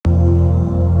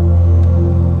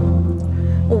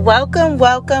Welcome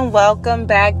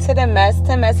back to the Mess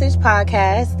to Message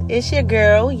podcast. It's your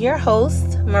girl, your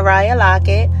host, Mariah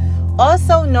Lockett,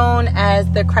 also known as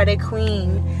the Credit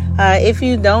Queen. If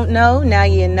you don't know, now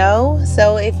you know.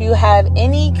 So if you have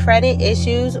any credit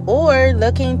issues or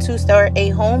looking to start a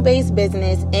home-based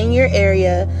business in your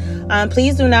area,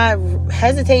 please do not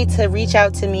hesitate to reach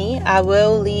out to me. I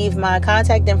will leave my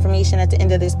contact information at the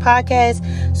end of this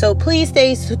podcast. So please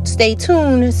stay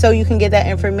tuned so you can get that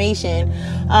information.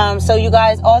 So you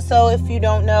guys, also, if you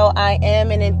don't know, I am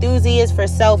an enthusiast for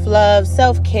self-love,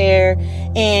 self-care,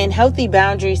 and healthy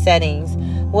boundary settings.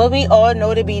 What we all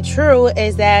know to be true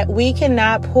is that we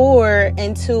cannot pour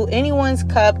into anyone's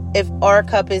cup if our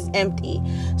cup is empty.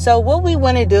 So what we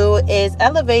want to do is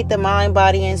elevate the mind,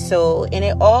 body, and soul. And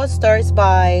it all starts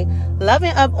by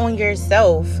loving up on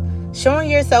yourself,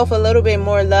 showing yourself a little bit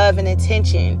more love and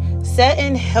attention,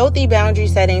 setting healthy boundary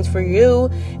settings for you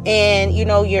and,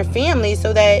 your family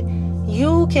so that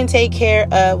you can take care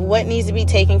of what needs to be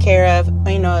taken care of,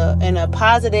 in a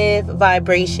positive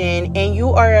vibration, and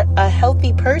you are a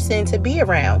healthy person to be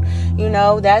around.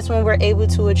 That's when we're able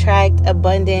to attract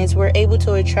abundance. We're able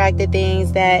to attract the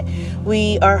things that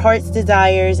our heart's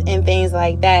desires and things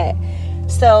like that.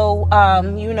 So,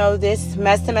 this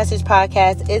Mess to Message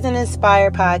podcast is an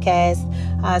inspired podcast.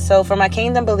 So for my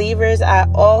kingdom believers, I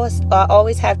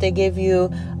always have to give you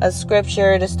a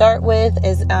scripture to start with.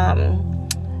 It's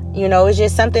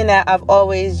just something that I've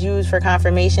always used for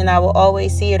confirmation. I will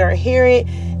always see it or hear it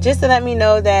just to let me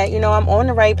know that, I'm on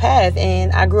the right path.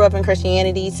 And I grew up in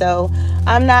Christianity, so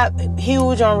I'm not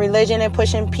huge on religion and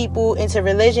pushing people into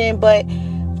religion, but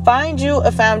find you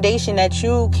a foundation that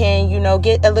you can,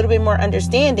 get a little bit more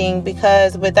understanding,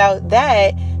 because without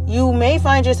that, you may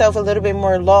find yourself a little bit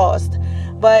more lost.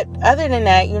 But other than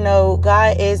that,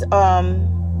 God is,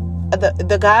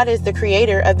 the God is the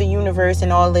creator of the universe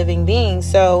and all living beings.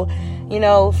 So,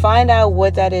 find out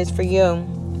what that is for you.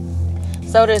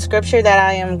 So the scripture that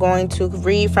I am going to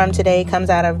read from today comes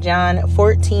out of John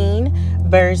 14,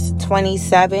 verse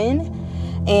 27.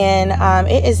 And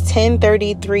it is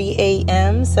 10:33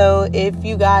 a.m. So if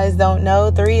you guys don't know,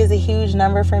 3 is a huge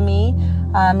number for me.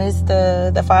 It's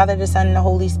the Father, the Son, and the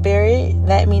Holy Spirit.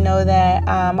 Let me know that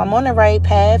I'm on the right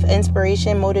path,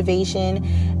 inspiration, motivation,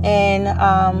 and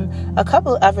a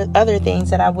couple of other things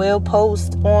that I will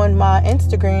post on my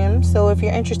Instagram. So if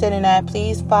you're interested in that,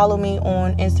 please follow me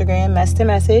on Instagram, Mess to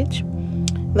Message.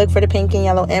 Look for the pink and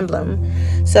yellow emblem.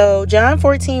 So John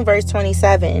 14, verse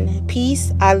 27,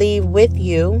 peace I leave with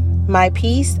you, my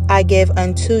peace I give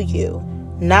unto you,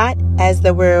 not as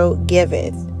the world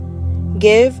giveth.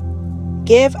 Give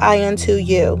I unto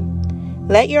you.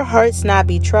 Let your hearts not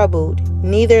be troubled,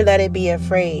 neither let it be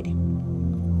afraid.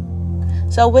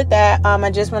 So with that,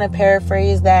 I just want to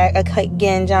paraphrase that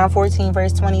again, John 14,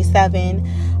 verse 27.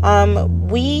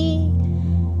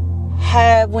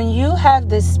 When you have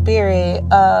the spirit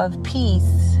of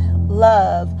peace,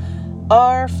 love,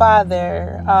 our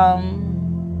Father,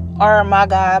 my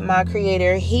God, my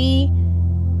Creator,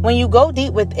 when you go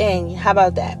deep within, how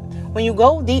about that? When you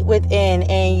go deep within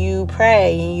and you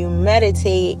pray and you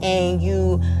meditate and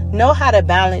you know how to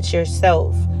balance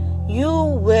yourself, you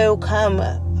will come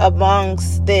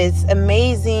amongst this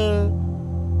amazing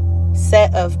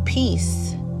set of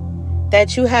peace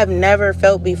that you have never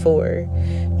felt before.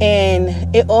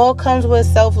 And it all comes with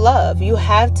self-love. You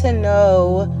have to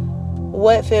know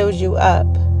what fills you up.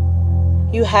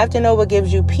 You have to know what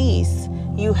gives you peace.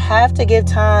 You have to give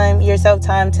yourself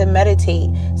time to meditate.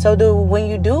 So when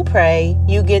you do pray,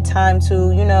 you get time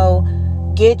to,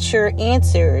 get your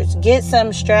answers, get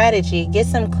some strategy, get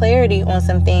some clarity on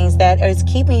some things that is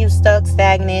keeping you stuck,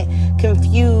 stagnant,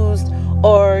 confused,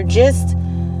 or just,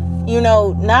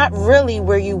 not really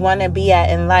where you want to be at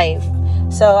in life.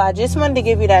 So I just wanted to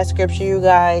give you that scripture, you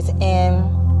guys. And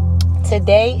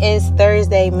today is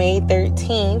Thursday, May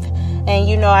 13th.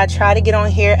 And, I try to get on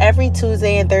here every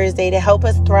Tuesday and Thursday to help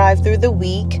us thrive through the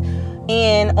week.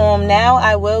 And now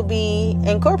I will be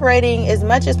incorporating as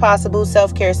much as possible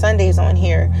self-care Sundays on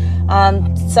here.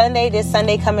 This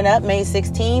Sunday coming up, May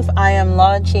 16th, I am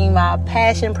launching my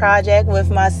passion project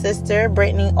with my sister,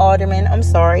 Brittany Alderman. I'm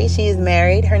sorry, she is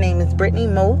married. Her name is Brittany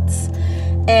Moats.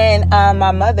 And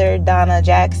my mother, Donna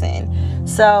Jackson.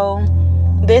 So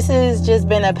this has just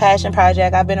been a passion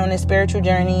project. I've been on a spiritual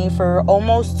journey for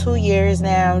almost 2 years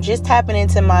now, just tapping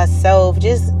into myself,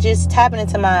 just tapping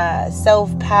into my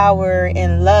self-power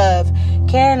and love,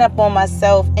 caring up on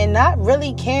myself and not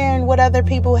really caring what other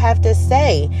people have to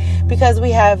say, because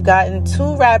we have gotten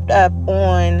too wrapped up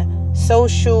on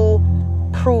social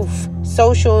proof,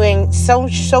 social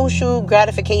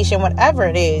gratification, whatever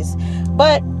it is.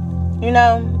 But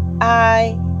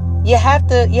I you have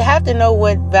to know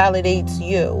what validates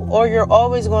you, or you're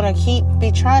always going to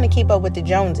be trying to keep up with the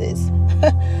Joneses.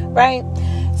 Right?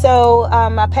 So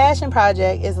my passion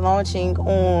project is launching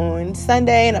on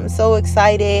Sunday, and I'm so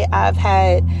excited. I've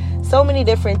had so many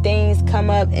different things come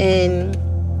up, and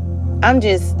I'm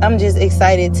just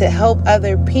excited to help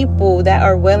other people that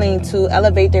are willing to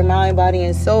elevate their mind, body,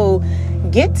 and soul,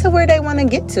 get to where they want to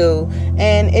get to.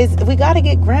 And we got to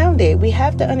get grounded. We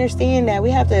have to understand that we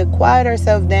have to quiet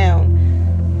ourselves down,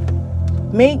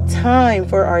 make time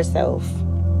for ourselves,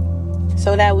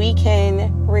 so that we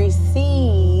can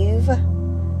receive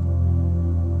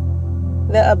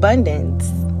the abundance.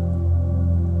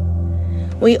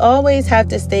 We always have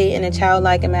to stay in a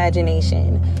childlike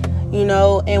imagination.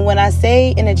 And when I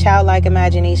say in a childlike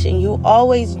imagination, you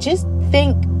always just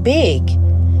think big.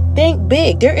 Think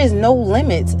big. There is no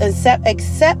limits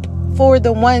except for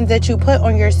the ones that you put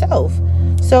on yourself.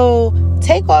 So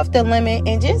take off the limit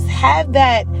and just have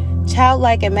that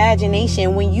childlike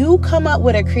imagination. When you come up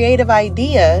with a creative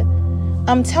idea,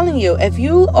 I'm telling you, if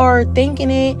you are thinking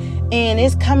it and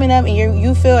it's coming up and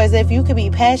you feel as if you could be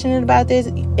passionate about this,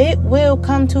 it will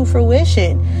come to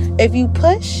fruition. If you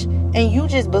push and you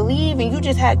just believe and you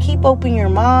just keep open your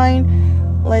mind,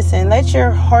 listen, let your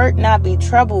heart not be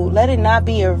troubled. Let it not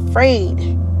be afraid.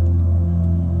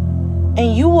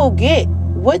 And you will get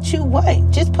what you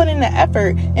want. Just put in the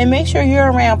effort and make sure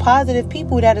you're around positive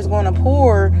people that is going to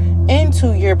pour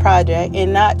into your project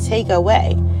and not take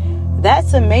away.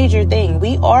 That's a major thing.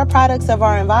 We are products of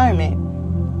our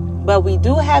environment, but we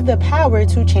do have the power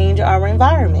to change our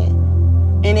environment.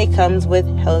 And it comes with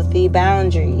healthy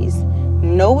boundaries.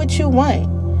 Know what you want.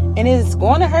 And it's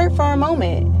going to hurt for a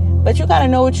moment, but you got to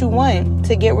know what you want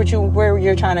to get where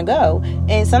you're trying to go.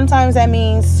 And sometimes that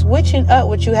means switching up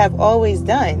what you have always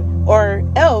done, or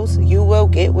else you will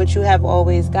get what you have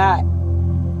always got.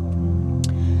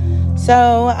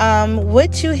 So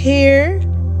what you hear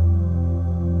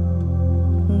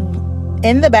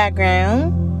in the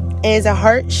background is a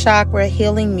heart chakra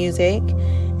healing music.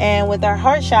 And with our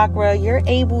heart chakra, you're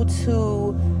able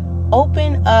to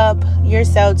open up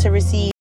yourself to receive